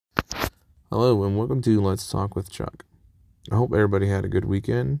Hello and welcome to Let's Talk with Chuck. I hope everybody had a good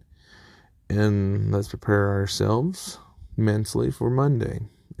weekend and let's prepare ourselves mentally for Monday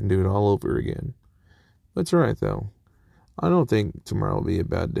and do it all over again. That's alright though. I don't think tomorrow will be a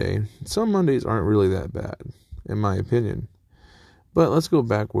bad day. Some Mondays aren't really that bad, in my opinion. But let's go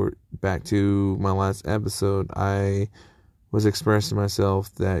back to my last episode. I was expressing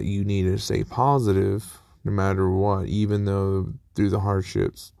myself that you need to stay positive no matter what, even though through the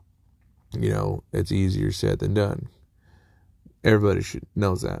hardships, it's easier said than done. Everybody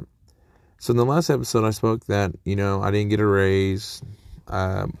knows that. So in the last episode, I spoke that, I didn't get a raise.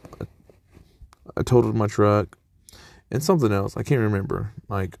 I totaled my truck and something else. I can't remember.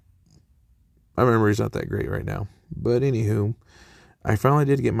 My memory's not that great right now. But anywho, I finally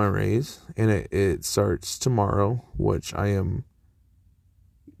did get my raise and it starts tomorrow, which I am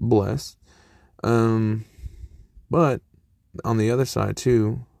blessed. But on the other side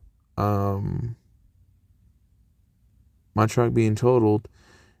too, my truck being totaled,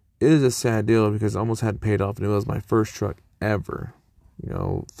 it is a sad deal because I almost had it paid off and it was my first truck ever.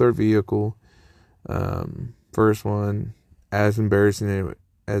 Third vehicle, first one, as embarrassing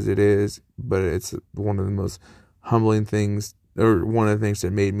as it is, but it's one of the most humbling things, or one of the things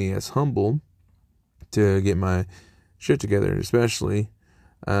that made me as humble to get my shit together, especially.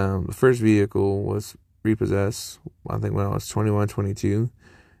 The first vehicle was repossessed, I think when I was 21, 22,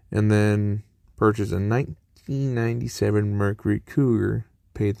 and then purchased a 1997 Mercury Cougar,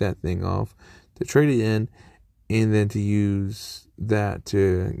 paid that thing off to trade it in, and then to use that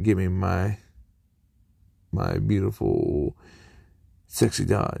to get me my beautiful, sexy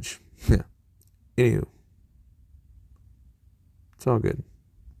Dodge. Yeah. Anywho, it's all good.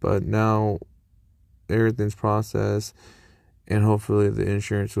 But now everything's processed, and hopefully the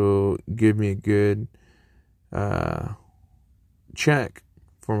insurance will give me a good check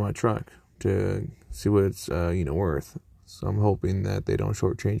for my truck to see what it's worth. So I'm hoping that they don't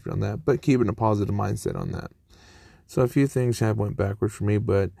shortchange me on that, but keeping a positive mindset on that. So a few things have went backwards for me,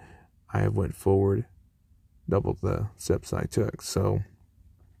 but I have went forward, double the steps I took. So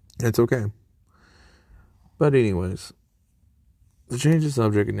it's okay. But anyways, to change the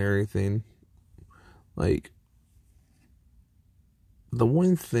subject and everything, the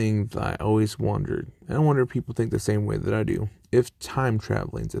one thing that I always wondered, and I wonder if people think the same way that I do, if time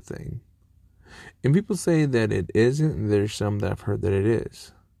traveling's a thing. And people say that it isn't, and there's some that I've heard that it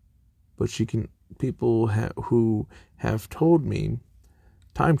is. But people who have told me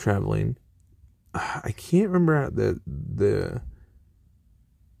time traveling, I can't remember the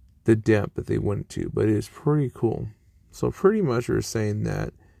depth that they went to, but it is pretty cool. So pretty much we're saying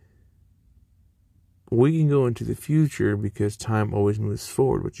that we can go into the future because time always moves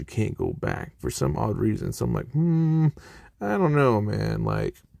forward, but you can't go back for some odd reason. So I'm like, I don't know, man.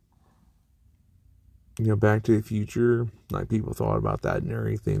 Back to the Future, people thought about that and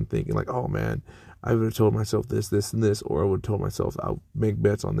everything, thinking oh man, I would have told myself this, this, and this, or I would have told myself I'll make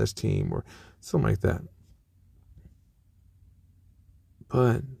bets on this team or something like that.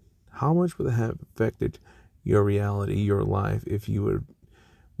 But how much would it have affected your reality, your life, if you would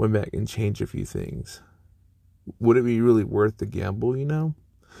went back and changed a few things? Would it be really worth the gamble, I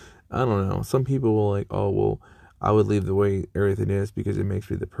don't know. Some people will oh, well, I would leave the way everything is because it makes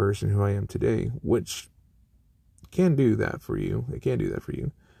me the person who I am today, which can do that for you. It can do that for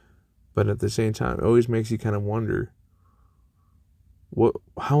you. But at the same time, it always makes you kind of wonder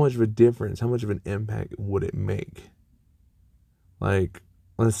how much of a difference, how much of an impact would it make?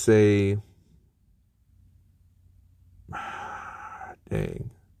 Let's say, dang,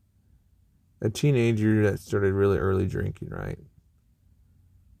 a teenager that started really early drinking, right?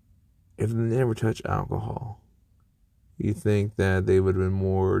 If they never touched alcohol, you think that they would have been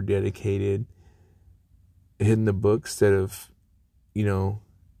more dedicated, hitting the books instead of,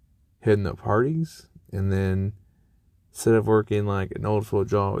 hitting the parties? And then instead of working an old school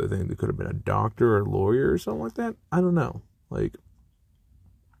job, I think they could have been a doctor or a lawyer or something like that. I don't know. I'm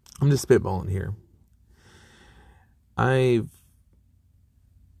just spitballing here.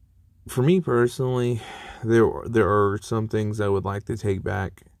 For me personally, there are some things I would like to take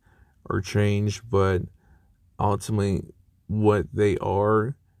back or change, but ultimately what they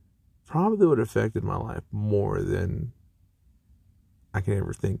are probably would have affected my life more than I can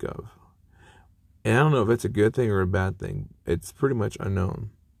ever think of. And I don't know if it's a good thing or a bad thing. It's pretty much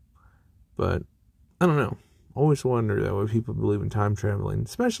unknown. But I don't know. I always wonder that when people believe in time traveling,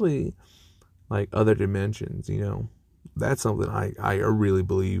 especially other dimensions, that's something I really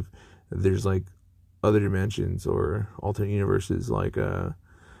believe that there's other dimensions or alternate universes.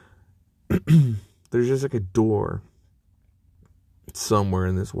 There's just a door somewhere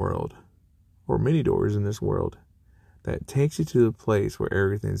in this world or many doors in this world that takes you to a place where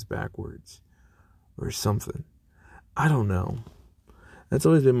everything's backwards or something. I don't know. That's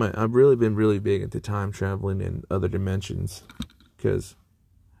always been I've really been really big into time traveling and other dimensions. Because,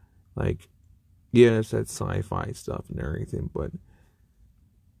 like, yes, that's sci-fi stuff and everything, but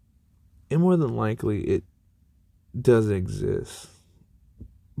more than likely it does exist.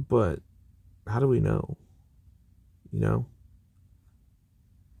 But how do we know? You know?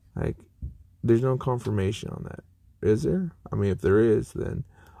 Like, there's no confirmation on that. Is there? I mean, if there is, then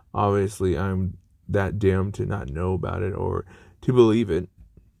obviously I'm that damned to not know about it or to believe it.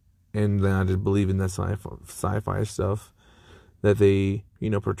 And then I just believe in that sci-fi stuff that they,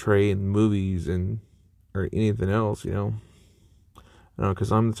 portray in movies and or anything else, I don't know,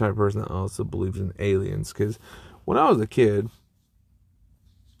 because I'm the type of person that also believes in aliens. Because when I was a kid,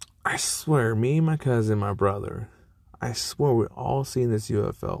 I swear, me, my cousin, my brother, I swear we all seen this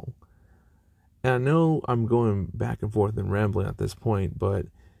UFO. And I know I'm going back and forth and rambling at this point, but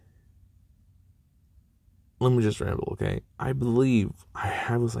let me just ramble, okay? I believe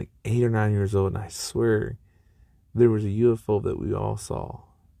I was like 8 or 9 years old, and I swear there was a UFO that we all saw.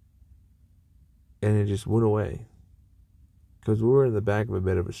 And it just went away. Because we were in the back of a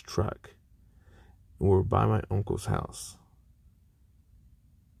bed of his truck. And we were by my uncle's house.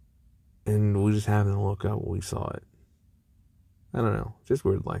 And we just happened to look up when we saw it. I don't know. Just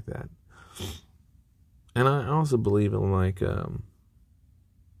weird like that. And I also believe in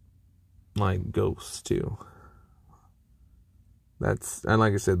like ghosts too. And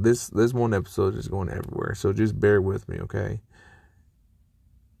like I said, this one episode is going everywhere. So just bear with me, okay?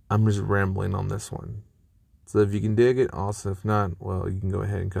 I'm just rambling on this one. So if you can dig it, awesome. If not, well, you can go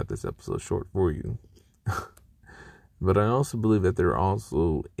ahead and cut this episode short for you. But I also believe that there are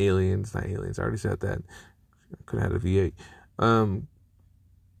also aliens, not aliens. I already said that. I could have had a V8.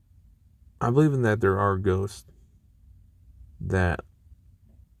 I believe in that there are ghosts that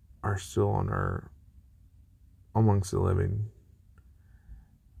are still amongst the living.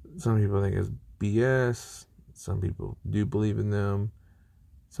 Some people think it's BS. Some people do believe in them.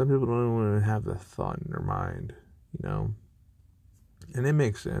 Some people don't even have the thought in their mind, And it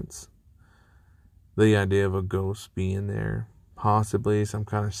makes sense. The idea of a ghost being there, possibly some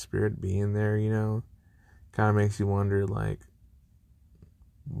kind of spirit being there, kind of makes you wonder, like,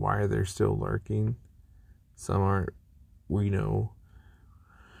 why are they still lurking? Some aren't, maybe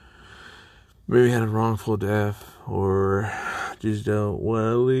had a wrongful death, or just don't want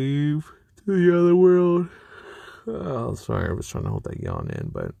to leave to the other world. Oh, sorry, I was trying to hold that yawn in,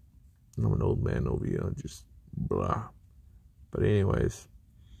 but I'm an old man over here, just blah. But anyways,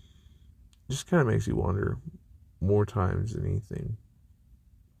 just kind of makes you wonder more times than anything.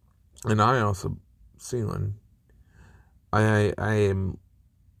 And I also seen one. I am,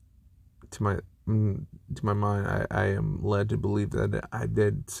 to my mind, I am led to believe that I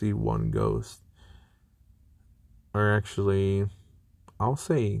did see one ghost. Or actually, I'll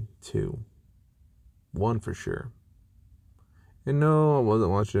say 2. 1 for sure. And no, I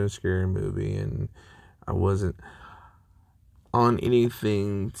wasn't watching a scary movie, and I wasn't on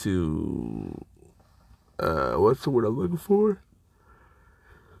anything to, what's the word I'm looking for?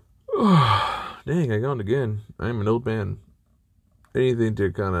 Oh, dang, I got it again. I'm an old man. Anything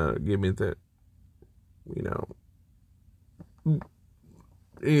to kind of give me that,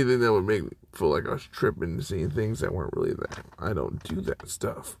 anything that would make me feel like I was tripping and seeing things that weren't really there. I don't do that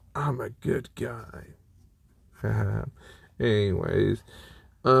stuff. I'm a good guy. Anyways,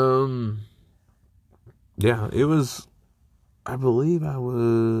 yeah, it was, I believe I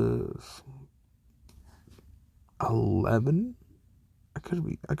was 11. I could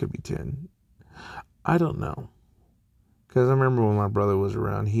be 10. I don't know. Because I remember when my brother was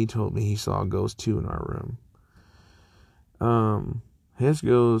around, he told me he saw a ghost too in our room. His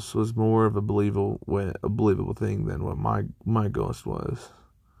ghost was more of a believable thing than what my ghost was.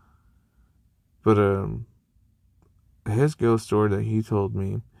 But his ghost story that he told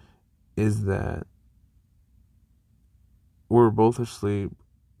me is that we were both asleep,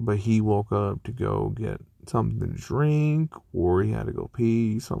 but he woke up to go get something to drink, or he had to go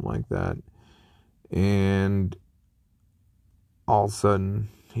pee, something like that. And all of a sudden,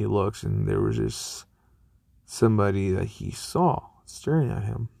 he looks, and there was just somebody that he saw staring at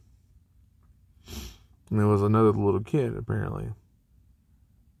him. And it was another little kid, apparently.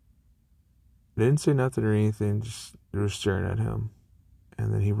 Didn't say nothing or anything, just they were staring at him.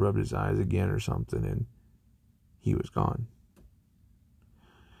 And then he rubbed his eyes again or something, and he was gone.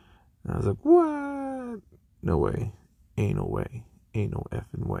 And I was like, what? No way. Ain't no way. Ain't no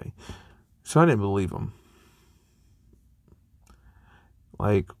effing way. So I didn't believe him.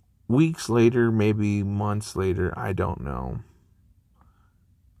 Like, weeks later, maybe months later, I don't know,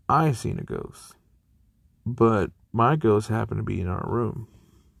 I seen a ghost. But my ghost happened to be in our room.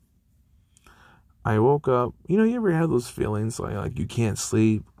 I woke up, you ever have those feelings like you can't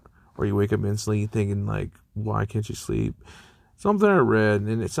sleep, or you wake up instantly thinking like, why can't you sleep? Something I read,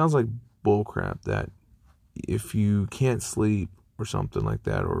 and it sounds like bullcrap, that if you can't sleep or something like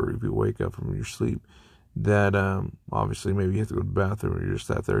that, or if you wake up from your sleep, that obviously maybe you have to go to the bathroom, or you're just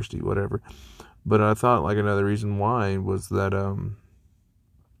that thirsty, whatever. But I thought like another reason why was that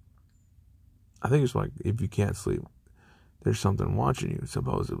I think it's like if you can't sleep, there's something watching you,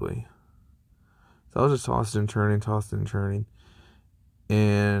 supposedly. So I was just tossing and turning,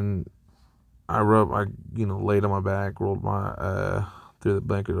 and I laid on my back, rolled my threw the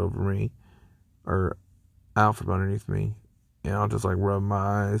blanket over me, or out from underneath me, and I'll just like rub my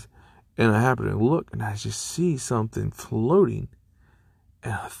eyes, and I happen to look, and I just see something floating,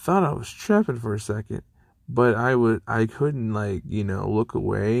 and I thought I was tripping for a second, but I couldn't look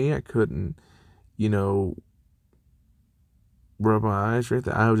away, I couldn't rub my eyes right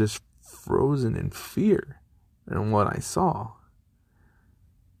there. I was just frozen in fear and what I saw.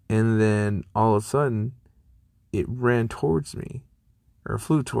 And then all of a sudden, it ran towards me, or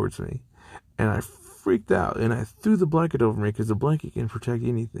flew towards me, and I freaked out, and I threw the blanket over me, because the blanket can protect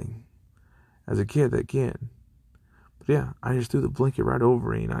anything. As a kid, that can. But yeah, I just threw the blanket right over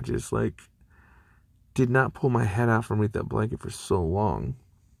me, and I just did not pull my head out from underneath that blanket for so long.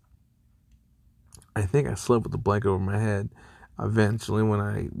 I think I slept with the blanket over my head eventually, when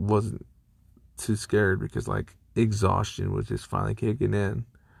I wasn't too scared, because exhaustion was just finally kicking in.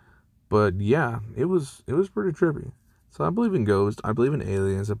 But yeah, it was pretty trippy. So I believe in ghosts, I believe in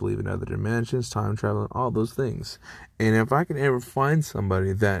aliens, I believe in other dimensions, time travel, all those things. And if I can ever find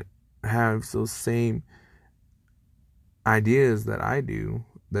somebody that has those same ideas that I do,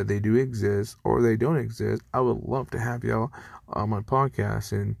 that they do exist or they don't exist, I would love to have y'all on my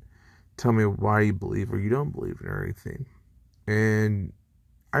podcast and tell me why you believe or you don't believe in everything. And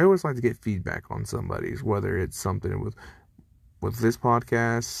I always like to get feedback on somebody's, whether it's something with this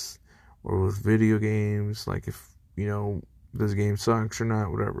podcast or with video games, like if this game sucks or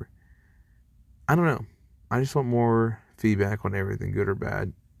not, whatever. I don't know. I just want more feedback on everything, good or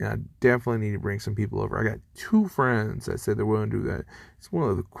bad. And I definitely need to bring some people over. I got 2 friends that said they're willing to do that. It's one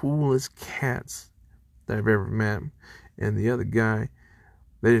of the coolest cats that I've ever met. And the other guy,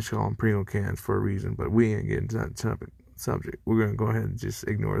 they just call him Primo Cans for a reason, but we ain't getting to that subject. We're going to go ahead and just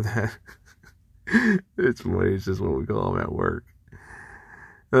ignore that. It's funny. It's just what we call them at work.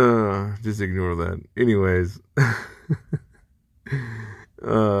 Just ignore that. Anyways.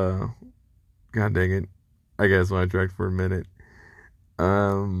 God dang it. I guess I tracked for a minute.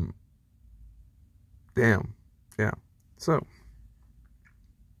 Damn. Yeah. So,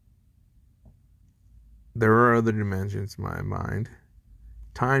 there are other dimensions in my mind.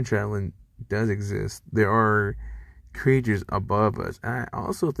 Time traveling does exist. There are creatures above us. I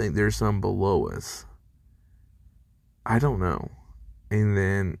also think there's some below us. I don't know. And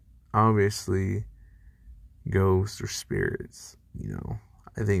then, obviously, ghosts or spirits,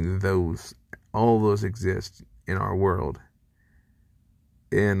 I think all those exist in our world.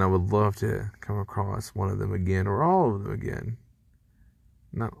 And I would love to come across one of them again, or all of them again.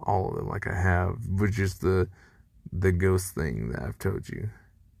 Not all of them like I have, but just the ghost thing that I've told you.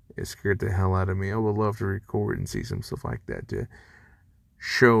 It scared the hell out of me. I would love to record and see some stuff like that to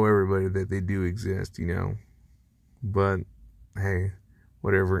show everybody that they do exist, But, hey,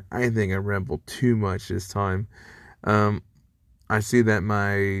 whatever. I think I rambled too much this time. I see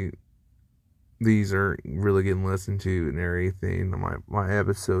that these are really getting listened to and everything, my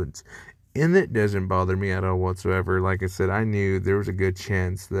episodes, and it doesn't bother me at all whatsoever. Like I said, I knew there was a good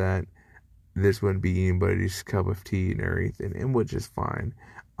chance that this wouldn't be anybody's cup of tea and everything, and which is fine.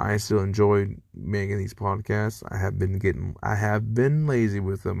 I still enjoyed making these podcasts. I have been lazy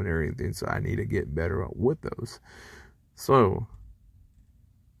with them and everything, so I need to get better with those. So,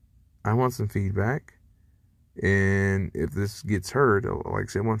 I want some feedback. And if this gets heard, like I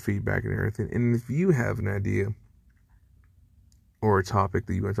said, I want feedback and everything. And if you have an idea or a topic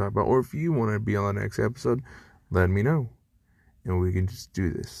that you want to talk about, or if you want to be on the next episode, let me know. And we can just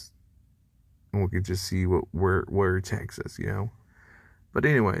do this. And we can just see where it takes us, But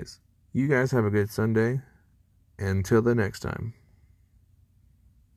anyways, you guys have a good Sunday. And until the next time.